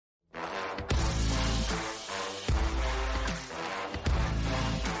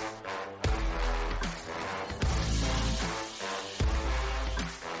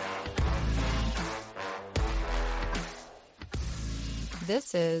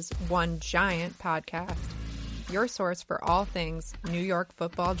This is One Giant Podcast, your source for all things New York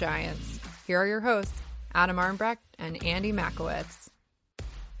Football Giants. Here are your hosts, Adam Armbrecht and Andy Makowitz.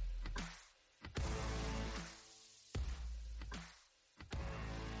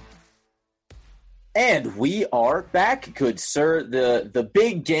 And we are back, good sir. The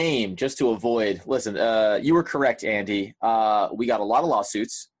big game, just to avoid, listen, you were correct, Andy. We got a lot of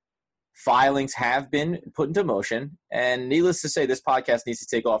lawsuits. Filings have been put into motion. And needless to say, this podcast needs to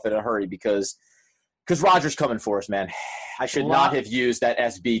take off in a hurry because Roger's coming for us, man. I should not have used that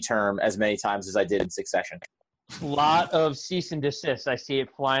SB term as many times as I did in succession. A lot of cease and desist. I see it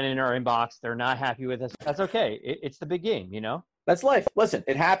flying in our inbox. They're not happy with us. That's okay. It's the big game, you know? That's life. Listen,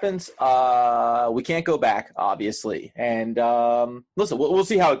 it happens. We can't go back, obviously. And listen, we'll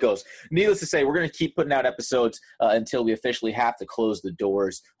see how it goes. Needless to say, we're going to keep putting out episodes until we officially have to close the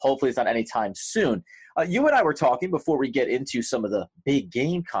doors. Hopefully it's not anytime soon. You and I were talking before we get into some of the big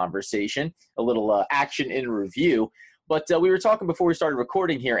game conversation, a little action in review. But we were talking before we started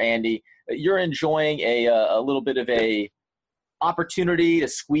recording here, Andy. You're enjoying a little bit of a opportunity to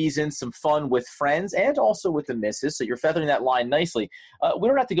squeeze in some fun with friends and also with the missus, so you're feathering that line nicely. We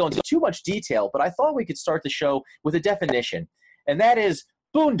don't have to go into too much detail, but I thought we could start the show with a definition, and that is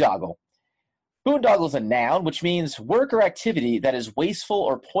boondoggle. Boondoggle is a noun, which means work or activity that is wasteful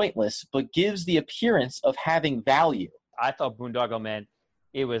or pointless but gives the appearance of having value. I thought boondoggle meant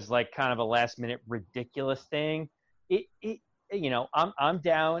it was like kind of a last-minute ridiculous thing. You know, I'm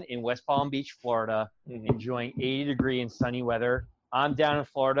down in West Palm Beach, Florida, enjoying 80-degree and sunny weather. I'm down in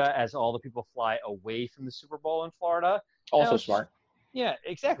Florida as all the people fly away from the Super Bowl in Florida. Also smart. Yeah,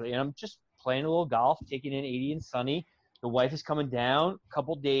 exactly. And I'm just playing a little golf, taking in 80 and sunny. The wife is coming down a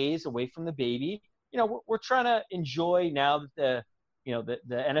couple days away from the baby. You know, we're trying to enjoy now that the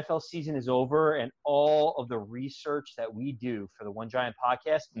NFL season is over and all of the research that we do for the One Giant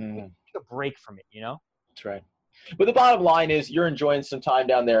Podcast. We take a break from it, you know? That's right. But the bottom line is you're enjoying some time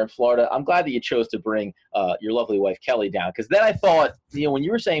down there in Florida. I'm glad that you chose to bring your lovely wife, Kelly, down. Because then I thought, you know, when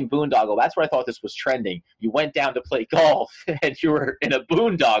you were saying boondoggle, that's where I thought this was trending. You went down to play golf, and you were in a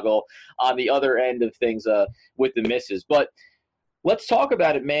boondoggle on the other end of things with the missus. But let's talk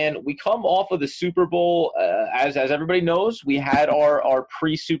about it, man. We come off of the Super Bowl. As everybody knows, we had our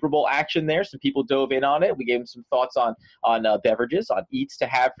pre-Super Bowl action there. Some people dove in on it. We gave them some thoughts on beverages, on eats to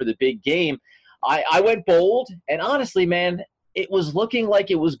have for the big game. I went bold, and honestly, man, it was looking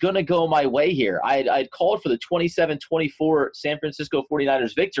like it was going to go my way here. I'd called for the 27-24 San Francisco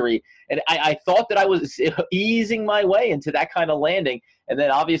 49ers victory, and I thought that I was easing my way into that kind of landing, and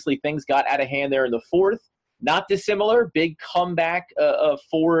then obviously things got out of hand there in the fourth. Not dissimilar, big comeback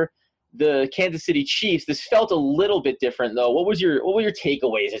for the Kansas City Chiefs. This felt a little bit different, though. What were your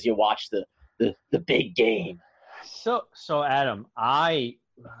takeaways as you watched the big game? So Adam,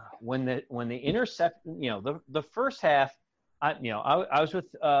 when the intercept, you know, the first half, I was with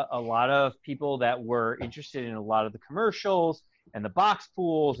a lot of people that were interested in a lot of the commercials and the box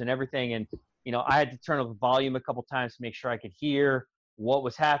pools and everything. And, you know, I had to turn up the volume a couple times to make sure I could hear what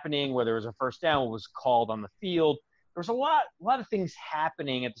was happening, whether it was a first down, what was called on the field. There was a lot of things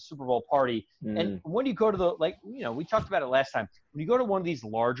happening at the Super Bowl party. And when you go to we talked about it last time, when you go to one of these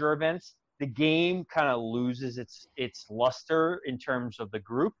larger events, the game kind of loses its luster in terms of the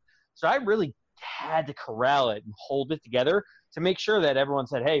group. So I really had to corral it and hold it together to make sure that everyone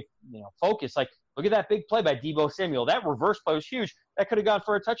said, hey, you know, focus. Like, look at that big play by Deebo Samuel. That reverse play was huge. That could have gone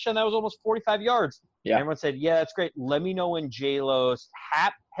for a touchdown. That was almost 45 yards. Yeah. And everyone said, yeah, that's great. Let me know when J-Lo's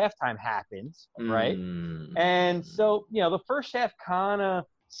halftime happens, right? And so, you know, the first half kind of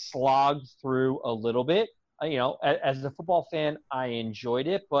slogged through a little bit. You know, as a football fan, I enjoyed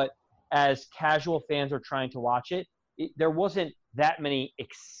it, but as casual fans are trying to watch it, there wasn't that many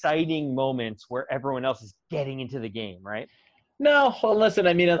exciting moments where everyone else is getting into the game, right? No, well, listen,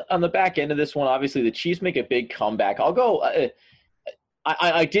 I mean, on the back end of this one, obviously the Chiefs make a big comeback. I'll go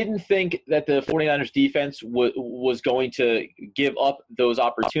I didn't think that the 49ers defense was going to give up those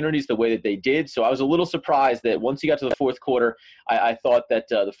opportunities the way that they did. So I was a little surprised that once you got to the fourth quarter, I thought that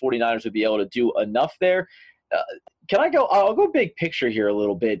the 49ers would be able to do enough there. I'll go big picture here a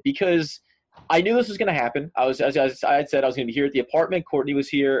little bit because I knew this was going to happen. I had said I was going to be here at the apartment. Courtney was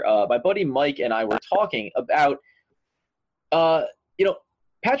here. My buddy Mike and I were talking about,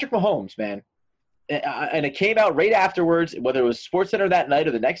 Patrick Mahomes, man. And it came out right afterwards, whether it was SportsCenter that night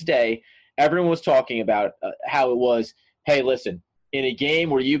or the next day, everyone was talking about how it was, hey, listen, in a game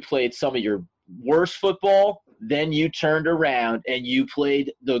where you played some of your worst football, then you turned around and you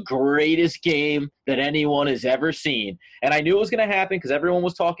played the greatest game that anyone has ever seen. And I knew it was going to happen because everyone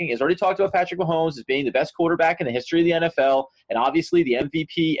was already talked about Patrick Mahomes as being the best quarterback in the history of the NFL. And obviously the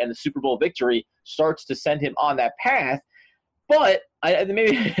MVP and the Super Bowl victory starts to send him on that path. But I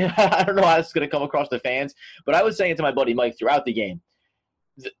don't know how this is going to come across to fans, but I was saying to my buddy Mike throughout the game,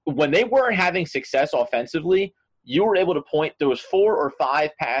 when they weren't having success offensively, you were able to point, there was 4 or 5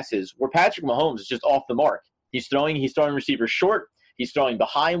 passes where Patrick Mahomes is just off the mark. He's throwing receivers short. He's throwing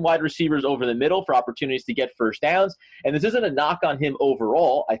behind wide receivers over the middle for opportunities to get first downs. And this isn't a knock on him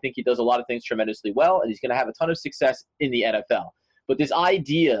overall. I think he does a lot of things tremendously well, and he's going to have a ton of success in the NFL. But this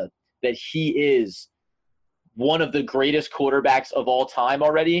idea that he is one of the greatest quarterbacks of all time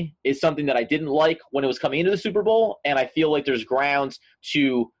already is something that I didn't like when it was coming into the Super Bowl, and I feel like there's grounds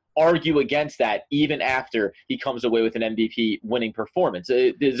to argue against that even after he comes away with an MVP winning performance.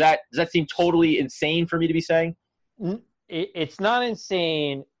 Does that seem totally insane for me to be saying? It's not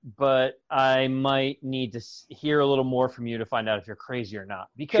insane, but I might need to hear a little more from you to find out if you're crazy or not.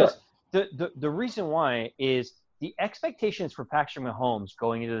 Because sure. the reason why is the expectations for Patrick Mahomes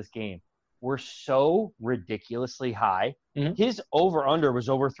going into this game were so ridiculously high. Mm-hmm. His over-under was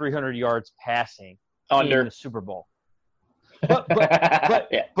over 300 yards passing in the Super Bowl. But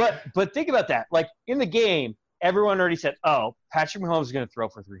think about that. Like, in the game, everyone already said, oh, Patrick Mahomes is going to throw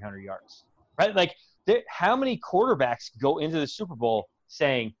for 300 yards. Right? Like, how many quarterbacks go into the Super Bowl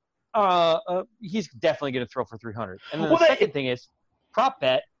saying, he's definitely going to throw for 300? And then the second thing is, prop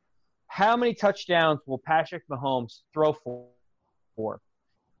bet, how many touchdowns will Patrick Mahomes throw for?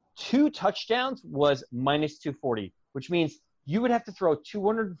 2 touchdowns was minus 240, which means you would have to throw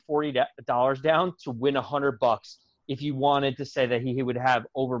 $240 down to win $100 if you wanted to say that he would have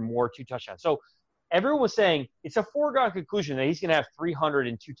over more 2 touchdowns. So everyone was saying it's a foregone conclusion that he's going to have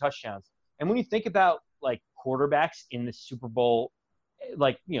 302 touchdowns. And when you think about like quarterbacks in the Super Bowl,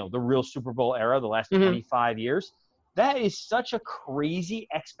 like, you know, the real Super Bowl era, the last 25 years, that is such a crazy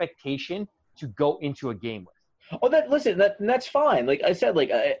expectation to go into a game with. Oh, that's fine. Like I said,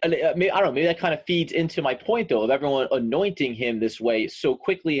 like I don't know, maybe that kind of feeds into my point, though, of everyone anointing him this way so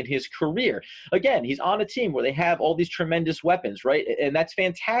quickly in his career. Again, he's on a team where they have all these tremendous weapons, right? And that's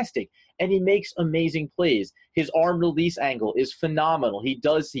fantastic. And he makes amazing plays. His arm release angle is phenomenal. He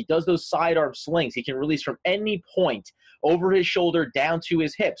does those sidearm slings. He can release from any point over his shoulder down to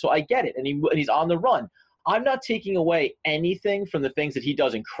his hip. So I get it. And he's on the run. I'm not taking away anything from the things that he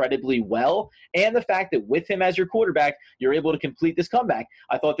does incredibly well, and the fact that with him as your quarterback, you're able to complete this comeback.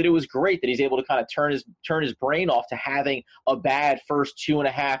 I thought that it was great that he's able to kind of turn his brain off to having a bad first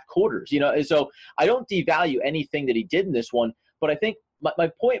 2.5 quarters. You know, and so I don't devalue anything that he did in this one, but I think my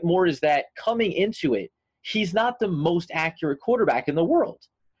point more is that coming into it, he's not the most accurate quarterback in the world.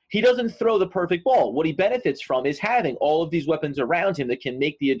 He doesn't throw the perfect ball. What he benefits from is having all of these weapons around him that can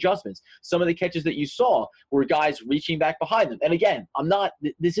make the adjustments. Some of the catches that you saw were guys reaching back behind them. And again,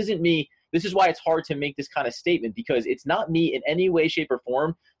 this isn't me. This is why it's hard to make this kind of statement, because it's not me in any way, shape, or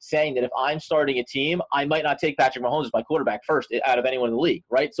form saying that if I'm starting a team, I might not take Patrick Mahomes as my quarterback first out of anyone in the league,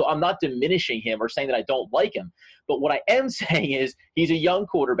 right? So I'm not diminishing him or saying that I don't like him. But what I am saying is he's a young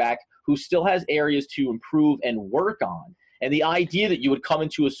quarterback who still has areas to improve and work on. And the idea that you would come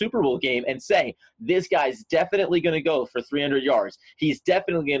into a Super Bowl game and say, this guy's definitely going to go for 300 yards. He's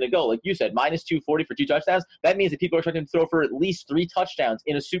definitely going to go, like you said, minus 240 for 2 touchdowns. That means that people are trying to throw for at least 3 touchdowns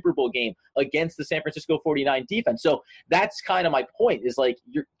in a Super Bowl game against the San Francisco 49 defense. So that's kind of my point, is like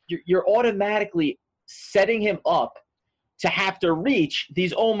you're automatically setting him up to have to reach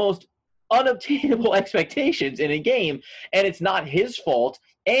these almost unobtainable expectations in a game, and it's not his fault.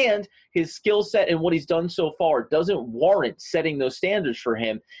 And his skill set and what he's done so far doesn't warrant setting those standards for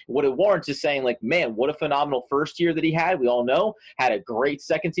him. What it warrants is saying, like, man, what a phenomenal first year that he had. We all know, had a great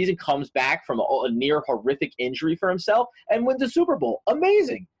second season, comes back from a near horrific injury for himself, and wins a Super Bowl.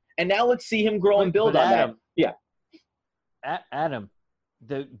 Amazing. And now let's see him grow and build on Adam, that. Yeah. Adam,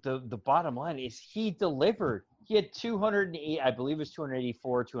 the bottom line is he delivered. He had 208, I believe it was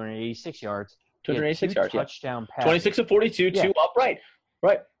 284, 286 yards. 286 yards, touchdown passes. 26 of 42, 2 upright.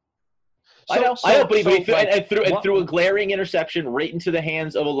 Right. I know, but he threw a glaring interception right into the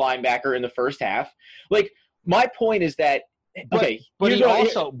hands of a linebacker in the first half. Like, my point is that, but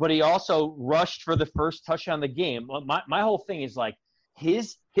he also rushed for the first touchdown of the game. My whole thing is, like,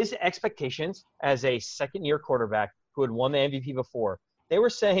 his expectations as a second-year quarterback who had won the MVP before, they were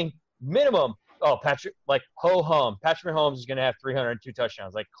saying minimum, Patrick Mahomes is going to have 302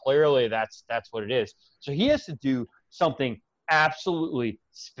 touchdowns. Like, clearly that's what it is. So he has to do something absolutely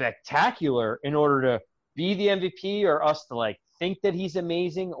spectacular in order to be the MVP, or us to, like, think that he's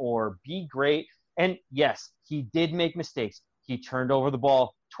amazing or be great. And yes, he did make mistakes. He turned over the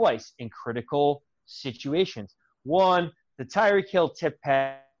ball twice in critical situations. One, the Tyreek Hill tip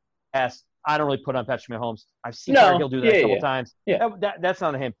pass, I don't really put on Patrick Mahomes. I've seen Tyreek Hill do that a couple times. Yeah. That's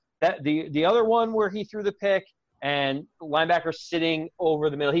not him. The other one where he threw the pick and linebacker sitting over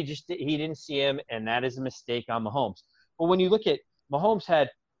the middle, he didn't see him, and that is a mistake on Mahomes. But when you look at Mahomes had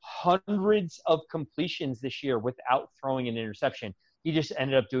hundreds of completions this year without throwing an interception. He just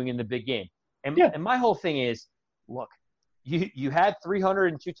ended up doing it in the big game. And my whole thing is, look, you had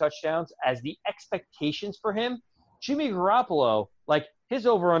 302 touchdowns as the expectations for him. Jimmy Garoppolo, like his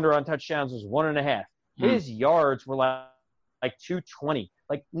over-under on touchdowns was 1.5. His yards were like 220.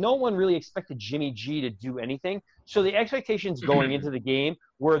 Like no one really expected Jimmy G to do anything. So the expectations going into the game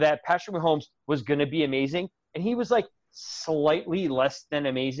were that Patrick Mahomes was going to be amazing. And he was like slightly less than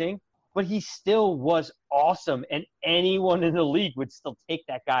amazing, but he still was awesome, and anyone in the league would still take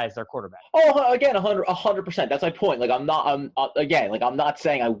that guy as their quarterback. Oh, again, 100%. That's my point. Like, I'm not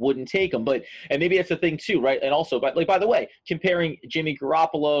saying I wouldn't take him, and maybe that's the thing too, right? And also, but like, by the way, comparing Jimmy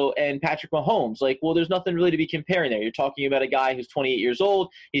Garoppolo and Patrick Mahomes, like, well, there's nothing really to be comparing there. You're talking about a guy who's 28 years old.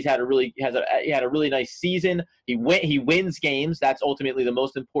 He had a really nice season. He wins games. That's ultimately the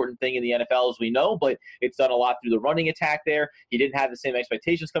most important thing in the NFL, as we know. But it's done a lot through the running attack there. He didn't have the same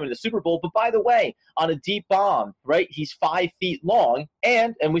expectations coming to the Super Bowl. But by the way, on a deep bomb, right? He's 5 feet long,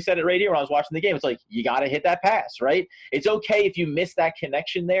 and we said it right here when I was watching the game. It's like you got to hit that pass, right? It's okay if you miss that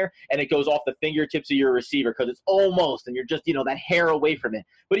connection there and it goes off the fingertips of your receiver because it's almost, and you're just that hair away from it.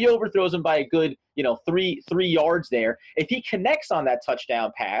 But he overthrows him by a good 3 yards there. If he connects on that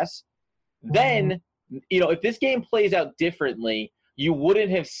touchdown pass, then if this game plays out differently, you wouldn't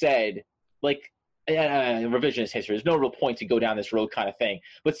have said like. Revisionist history. There's no real point to go down this road kind of thing.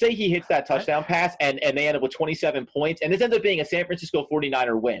 But say he hits that touchdown pass and they end up with 27 points, and this ends up being a San Francisco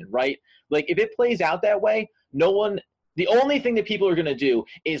 49er win, right? Like, if it plays out that way, the only thing that people are going to do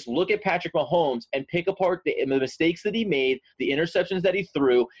is look at Patrick Mahomes and pick apart the mistakes that he made, the interceptions that he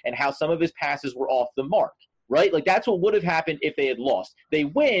threw, and how some of his passes were off the mark. Right? Like, that's what would have happened if they had lost. They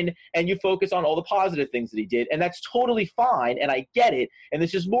win, and you focus on all the positive things that he did, and that's totally fine, and I get it. And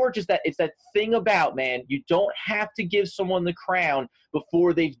it's just more just that it's that thing about, man, you don't have to give someone the crown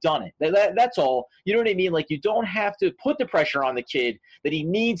before they've done it. That's all. You know what I mean? Like, you don't have to put the pressure on the kid that he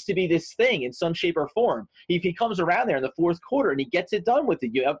needs to be this thing in some shape or form. If he comes around there in the fourth quarter and he gets it done with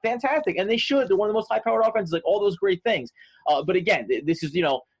it, fantastic. And they should. They're one of the most high-powered offenses, like all those great things. But again, this is,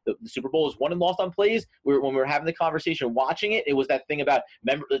 the Super Bowl is won and lost on plays. When we were having the conversation watching it, it was that thing about,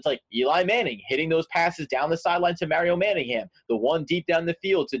 remember, it's like Eli Manning hitting those passes down the sideline to Mario Manningham, the one deep down the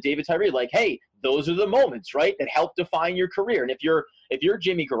field to David Tyree. Like, hey, those are the moments, right, that help define your career. And if you're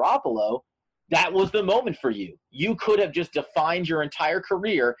Jimmy Garoppolo, that was the moment for you. You could have just defined your entire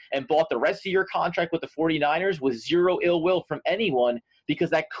career and bought the rest of your contract with the 49ers with zero ill will from anyone,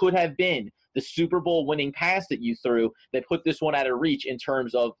 because that could have been the Super Bowl winning pass that you threw that put this one out of reach in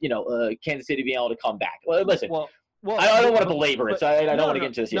terms of, Kansas City being able to come back. Well, listen, I don't want to belabor it, so I don't want to get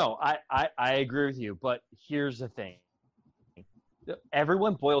into this yet. No, I agree with you, but here's the thing.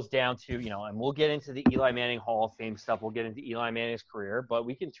 Everyone boils down to, and we'll get into the Eli Manning Hall of Fame stuff. We'll get into Eli Manning's career, but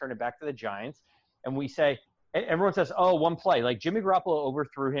we can turn it back to the Giants. And we say, everyone says, oh, one play. Like, Jimmy Garoppolo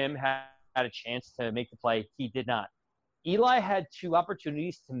overthrew him, had a chance to make the play. He did not. Eli had 2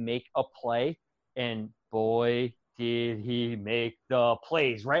 opportunities to make a play, and boy, did he make the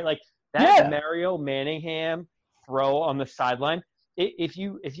plays, right? Like that Mario Manningham throw on the sideline. If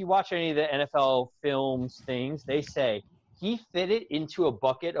you watch any of the NFL films things, they say he fit it into a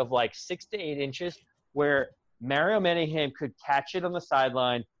bucket of like 6 to 8 inches where Mario Manningham could catch it on the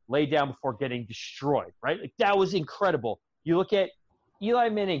sideline, lay down before getting destroyed, right? Like, that was incredible. You look at Eli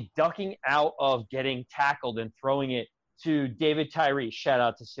Manning ducking out of getting tackled and throwing it to David Tyree, shout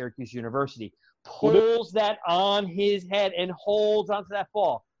out to Syracuse University, pulls that on his head and holds onto that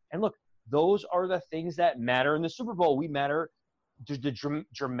ball. And look, those are the things that matter in the Super Bowl. We matter. The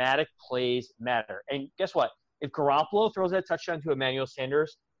dramatic plays matter. And guess what? If Garoppolo throws that touchdown to Emmanuel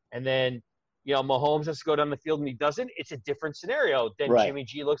Sanders and then, Mahomes has to go down the field and he doesn't, it's a different scenario. Then right. Jimmy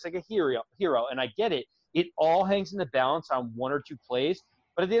G looks like a hero. And I get it. It all hangs in the balance on 1 or 2 plays.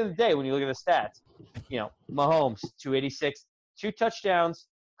 But at the end of the day, when you look at the stats, Mahomes, 286, 2 touchdowns,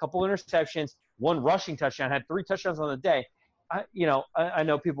 couple interceptions, 1 rushing touchdown, had 3 touchdowns on the day. I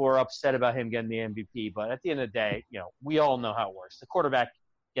know people were upset about him getting the MVP, but at the end of the day, we all know how it works. The quarterback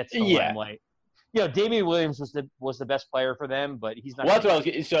gets the limelight. Damian Williams was the best player for them, but he's not. Well, that's what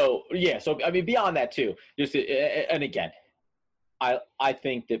I was. So I mean, beyond that too, just and again, I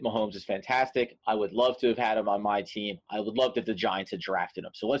think that Mahomes is fantastic. I would love to have had him on my team. I would love that the Giants had drafted him.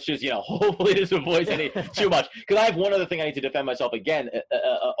 So let's just, hopefully this avoids any too much. Because I have one other thing I need to defend myself again,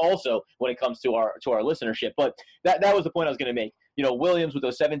 also when it comes to our listenership. But that was the point I was going to make. Williams with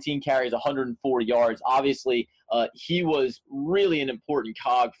those 17 carries, 104 yards. Obviously, he was really an important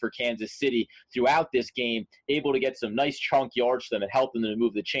cog for Kansas City throughout this game, able to get some nice chunk yards to them and help them to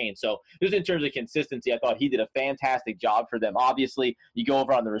move the chain. So just in terms of consistency, I thought he did a fantastic job for them. Obviously, you go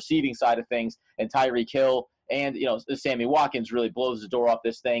over on the receiving side of things, and Tyreek Hill and Sammy Watkins really blows the door off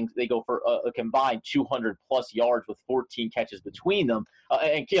this thing. They go for a combined 200-plus yards with 14 catches between them.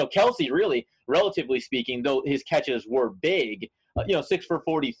 And Kelsey, really, relatively speaking, though his catches were big, 6 for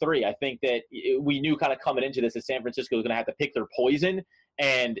 43. I think that we knew kind of coming into this that San Francisco was going to have to pick their poison,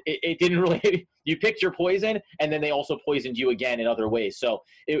 and it didn't really – you picked your poison, and then they also poisoned you again in other ways. So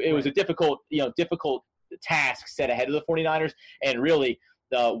it was a difficult task set ahead of the 49ers, and really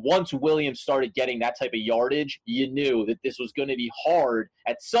once Williams started getting that type of yardage, you knew that this was going to be hard.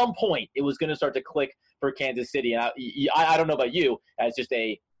 At some point, it was going to start to click for Kansas City. And I don't know about you, as just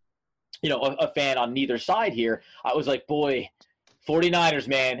a fan on neither side here, I was like, boy – 49ers,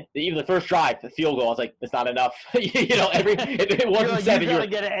 man, even the first drive, the field goal, I was like, it's not enough. It wasn't 7. You're going to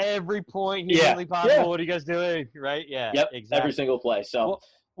get every point humanly possible. Yeah. What are you guys doing? Right? Yeah. Yep. Exactly. Every single play. So,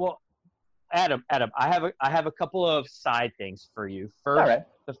 well, Adam, I have a couple of side things for you. First, right.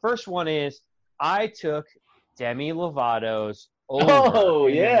 The first one is I took Demi Lovato's over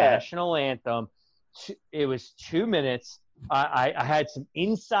in the national anthem. It was 2 minutes. I had some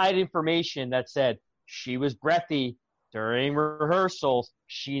inside information that said she was breathy during rehearsals.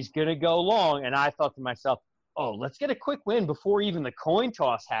 She's going to go long. And I thought to myself, oh, let's get a quick win before even the coin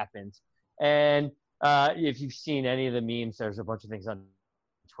toss happens. And if you've seen any of the memes, there's a bunch of things on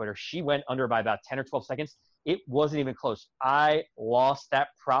Twitter. She went under by about 10 or 12 seconds. It wasn't even close. I lost that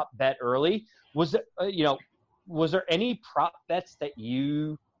prop bet early. Was there any prop bets that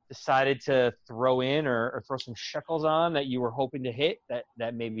you decided to throw in or throw some shekels on that you were hoping to hit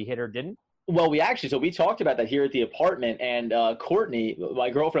that maybe hit or didn't? Well, we talked about that here at the apartment, and Courtney, my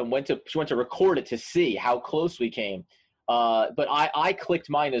girlfriend, went to record it to see how close we came. But I clicked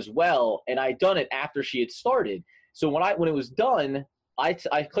mine as well, and I'd done it after she had started. So when it was done, I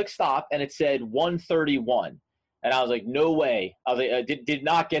clicked stop, and it said 131. And I was like, no way. I was like, I did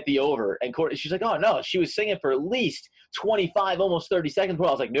not get the over. And Courtney, she's like, oh, no. She was singing for at least 25, almost 30 seconds. I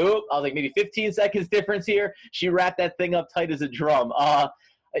was like, nope. I was like, maybe 15 seconds difference here. She wrapped that thing up tight as a drum.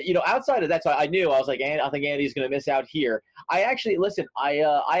 Outside of that, so I knew, I was like, I think Andy's going to miss out here. I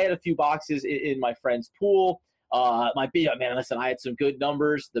had a few boxes in my friend's pool. I had some good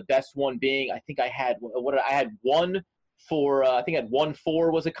numbers. The best one being, I think I had 1 for, I think I had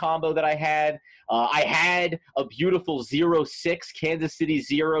 1-4 was a combo that I had. I had a beautiful 0-6, Kansas City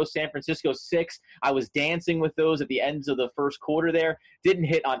 0, San Francisco 6. I was dancing with those at the ends of the first quarter there. Didn't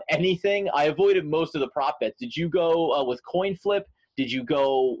hit on anything. I avoided most of the prop bets. Did you go with coin flip? Did you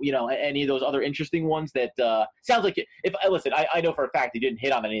go, any of those other interesting ones that sounds like I know for a fact you didn't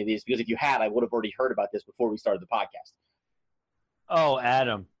hit on any of these, because if you had, I would have already heard about this before we started the podcast. Oh,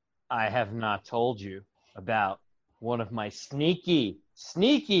 Adam, I have not told you about one of my sneaky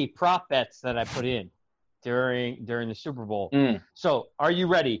prop bets that I put in during the Super Bowl. So are you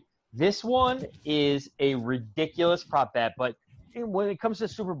ready? This one is a ridiculous prop bet, but when it comes to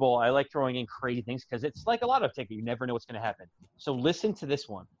Super Bowl, I like throwing in crazy things because it's like a lotto ticket. You never know what's going to happen. So listen to this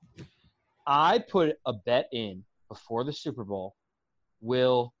one. I put a bet in before the Super Bowl.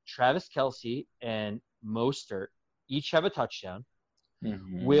 Will Travis Kelce and Mostert each have a touchdown?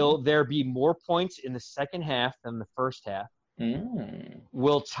 Mm-hmm. Will there be more points in the second half than the first half?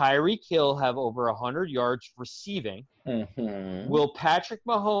 Will Tyreek Hill have over 100 yards receiving? Mm-hmm. Will Patrick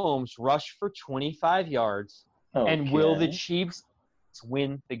Mahomes rush for 25 yards? Okay. And will the Chiefs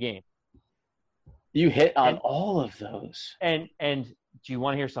win the game? You hit on all of those. And do you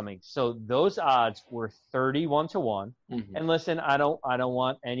want to hear something? So those odds were 31-1. Mm-hmm. And listen, I don't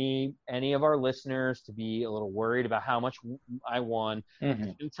want any of our listeners to be a little worried about how much I won. Mm-hmm.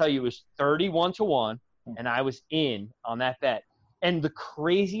 I can tell you it was 31-1, and I was in on that bet. And the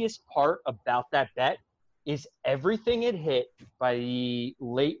craziest part about that bet is everything had hit by the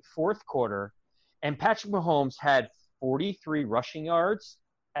late fourth quarter. And Patrick Mahomes had 43 rushing yards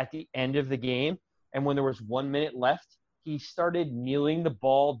at the end of the game. And when there was 1 minute left, he started kneeling the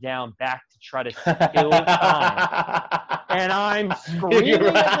ball down back to try to kill time. And I'm screaming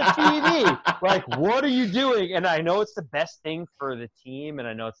at the TV, like, what are you doing? And I know it's the best thing for the team, and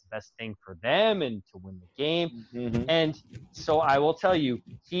I know it's the best thing for them and to win the game. Mm-hmm. And so I will tell you,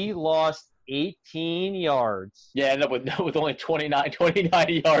 he lost 18 yards. Yeah, ended up with only 29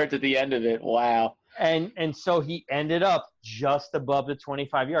 yards at the end of it. Wow. And so he ended up just above the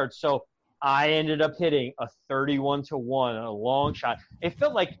 25 yards. So I ended up hitting a 31-1, a long shot. It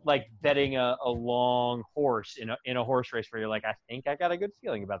felt like betting a long horse in a horse race where you're like, I think I got a good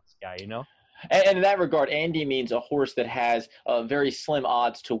feeling about this guy, you know? And in that regard, Andy means a horse that has very slim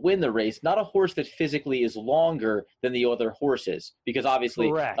odds to win the race, not a horse that physically is longer than the other horses, because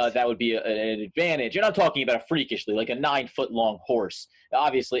obviously that would be an advantage. And I'm talking about a freakishly, like a 9-foot-long horse.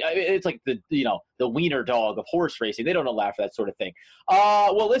 Obviously, it's like the wiener dog of horse racing. They don't allow for that sort of thing.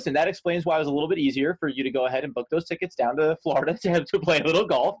 Well, listen, that explains why it was a little bit easier for you to go ahead and book those tickets down to Florida to play a little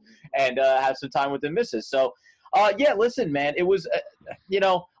golf and have some time with the missus. So, yeah, listen, man, it was,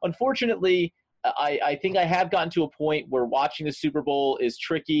 unfortunately, I think I have gotten to a point where watching the Super Bowl is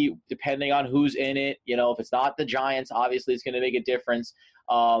tricky depending on who's in it. If it's not the Giants, obviously it's going to make a difference.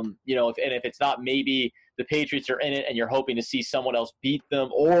 If it's not, maybe the Patriots are in it and you're hoping to see someone else beat them,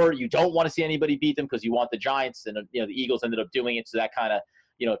 or you don't want to see anybody beat them because you want the Giants, and the Eagles ended up doing it, so that kind of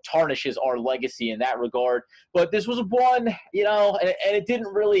tarnishes our legacy in that regard. But this was one, and it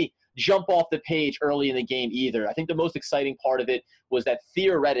didn't really jump off the page early in the game either. I think the most exciting part of it was that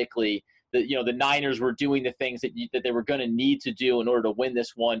theoretically the Niners were doing the things that they were going to need to do in order to win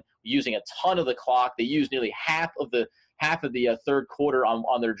this one, using a ton of the clock. They used nearly half of the third quarter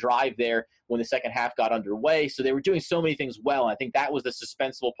on their drive there when the second half got underway. So they were doing so many things well. And I think that was the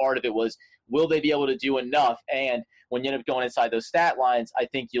suspenseful part of it, was will they be able to do enough? And when you end up going inside those stat lines, I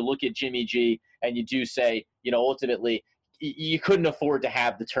think you look at Jimmy G and you do say, ultimately you couldn't afford to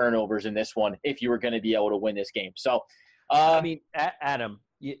have the turnovers in this one if you were going to be able to win this game. So, Adam,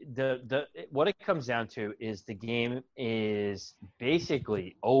 what it comes down to is the game is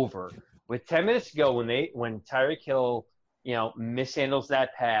basically over with 10 minutes to go when Tyreek Hill mishandles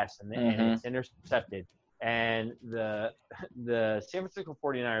that pass and it's intercepted, and the San Francisco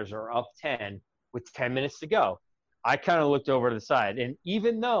 49ers are up 10 with 10 minutes to go. I kind of looked over to the side, and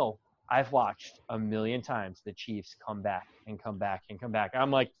even though I've watched a million times the Chiefs come back and come back and come back, I'm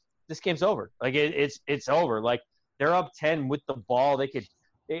like, this game's over. Like it's over. Like, they're up 10 with the ball. They could,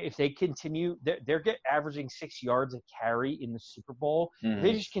 if they continue, they're averaging 6 yards a carry in the Super Bowl. If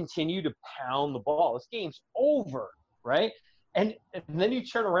they just continue to pound the ball, this game's over, right? And then you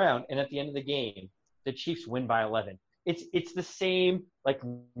turn around, and at the end of the game, the Chiefs win by 11. It's the same like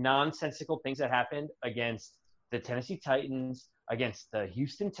nonsensical things that happened against the Tennessee Titans, against the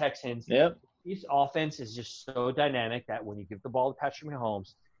Houston Texans. Yep. Chiefs offense is just so dynamic that when you give the ball to Patrick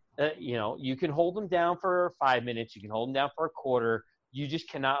Mahomes, you can hold them down for 5 minutes, you can hold them down for a quarter. You just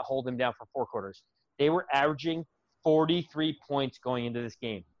cannot hold them down for 4 quarters. They were averaging 43 points going into this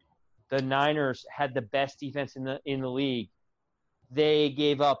game. The Niners had the best defense in the league. They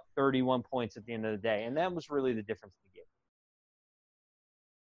gave up 31 points at the end of the day, and that was really the difference in the game.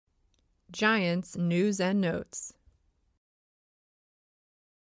 Giants news and notes.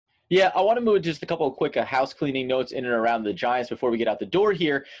 Yeah, I want to move just a couple of quick house cleaning notes in and around the Giants before we get out the door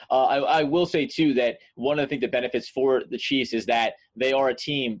here. I will say, too, that one of the things that benefits for the Chiefs is that they are a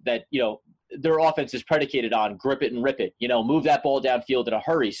team that, their offense is predicated on grip it and rip it, move that ball downfield in a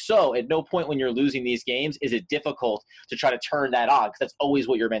hurry. So at no point when you're losing these games is it difficult to try to turn that on, because that's always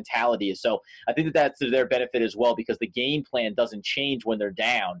what your mentality is. So I think that's to their benefit as well, because the game plan doesn't change when they're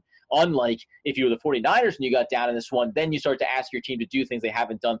down. Unlike if you were the 49ers and you got down in this one, then you start to ask your team to do things they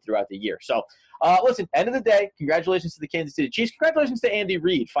haven't done throughout the year. So, listen, end of the day, congratulations to the Kansas City Chiefs. Congratulations to Andy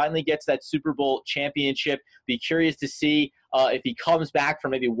Reid. Finally gets that Super Bowl championship. Be curious to see if he comes back for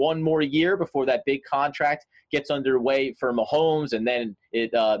maybe one more year before that big contract gets underway for Mahomes, and then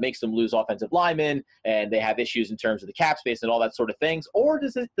it makes them lose offensive linemen, and they have issues in terms of the cap space and all that sort of things. Or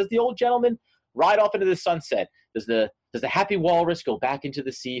does the old gentleman ride off into the sunset? Does the happy walrus go back into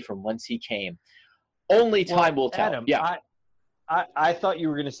the sea from whence he came? Only time will tell. Adam, yeah. I thought you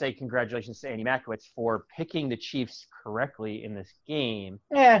were going to say congratulations to Andy Makowitz for picking the Chiefs correctly in this game.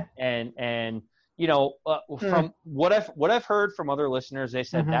 Yeah. And from what I've heard from other listeners, they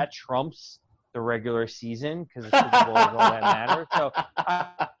said that trumps the regular season because the Super Bowl is all that matters. So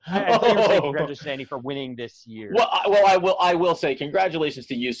I thought you were saying congratulations to Andy for winning this year. Well, I will say congratulations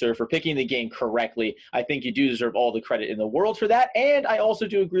to you, sir, for picking the game correctly. I think you do deserve all the credit in the world for that. And I also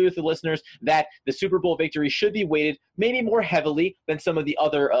do agree with the listeners that the Super Bowl victory should be weighted maybe more heavily than some of the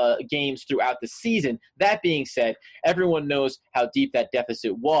other games throughout the season. That being said, everyone knows how deep that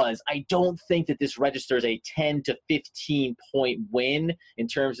deficit was. I don't think that this registers a 10 to 15 point win in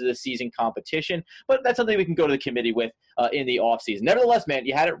terms of the season competition. But that's something we can go to the committee with in the offseason. Nevertheless, man,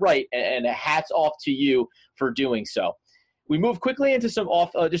 you had it right, and hats off to you for doing so. we move quickly into some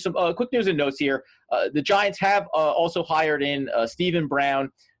quick news and notes here. The Giants have also hired in Stephen Brown.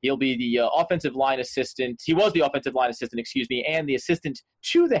 He'll be the offensive line assistant. He was the offensive line assistant, and the assistant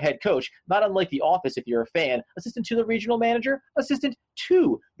to the head coach. Not unlike The Office, if you're a fan. Assistant to the regional manager, assistant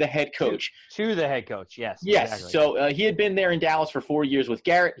to the head coach. To the head coach, yes. Yes, exactly. So he had been there in Dallas for 4 years with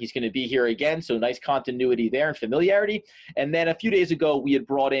Garrett. He's going to be here again, so nice continuity there and familiarity. And then a few days ago, we had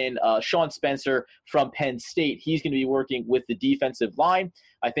brought in Sean Spencer from Penn State. He's going to be working with the defensive line.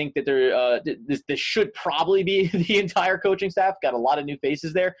 I think that this should probably be the entire coaching staff. Got a lot of new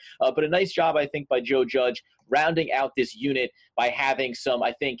faces there, but a nice job, I think, by Joe Judge rounding out this unit by having some,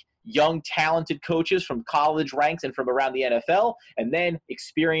 I think, young, talented coaches from college ranks and from around the NFL, and then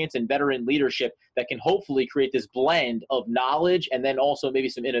experience and veteran leadership that can hopefully create this blend of knowledge and then also maybe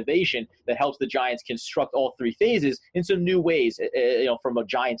some innovation that helps the Giants construct all three phases in some new ways, from a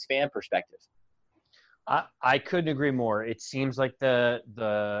Giants fan perspective. I couldn't agree more. It seems like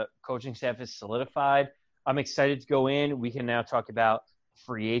the coaching staff is solidified. I'm excited to go in. We can now talk about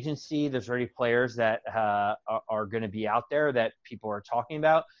free agency. There's already players that are going to be out there that people are talking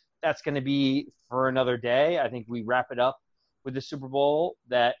about. That's going to be for another day. I think we wrap it up with the Super Bowl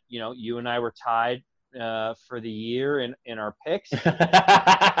that, you and I were tied for the year in our picks.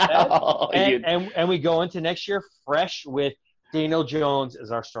 and we go into next year fresh with Daniel Jones as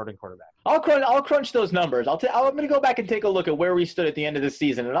our starting quarterback. I'll crunch those numbers. I'm going to go back and take a look at where we stood at the end of the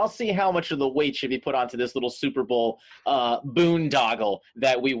season, and I'll see how much of the weight should be put onto this little Super Bowl boondoggle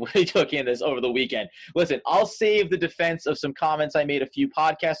that we took in this over the weekend. Listen, I'll save the defense of some comments I made a few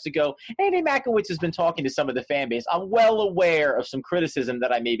podcasts ago. Andy Makowitz has been talking to some of the fan base. I'm well aware of some criticism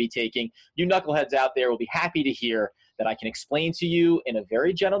that I may be taking. You knuckleheads out there will be happy to hear that I can explain to you in a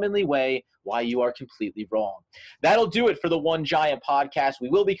very gentlemanly way why you are completely wrong. That'll do it for the One Giant podcast. We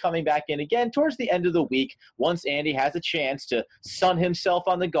will be coming back in again towards the end of the week once Andy has a chance to sun himself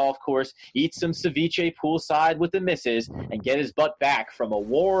on the golf course, eat some ceviche poolside with the missus, and get his butt back from a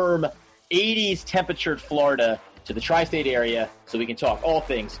warm 80s temperatured Florida to the tri-state area so we can talk all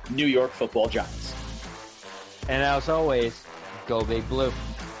things New York Football Giants. And as always, go Big Blue.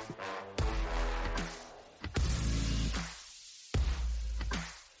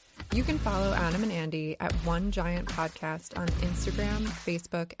 You can follow Adam and Andy at One Giant Podcast on Instagram,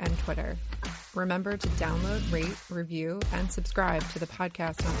 Facebook, and Twitter. Remember to download, rate, review, and subscribe to the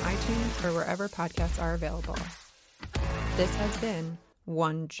podcast on iTunes or wherever podcasts are available. This has been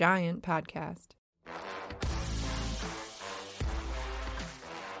One Giant Podcast.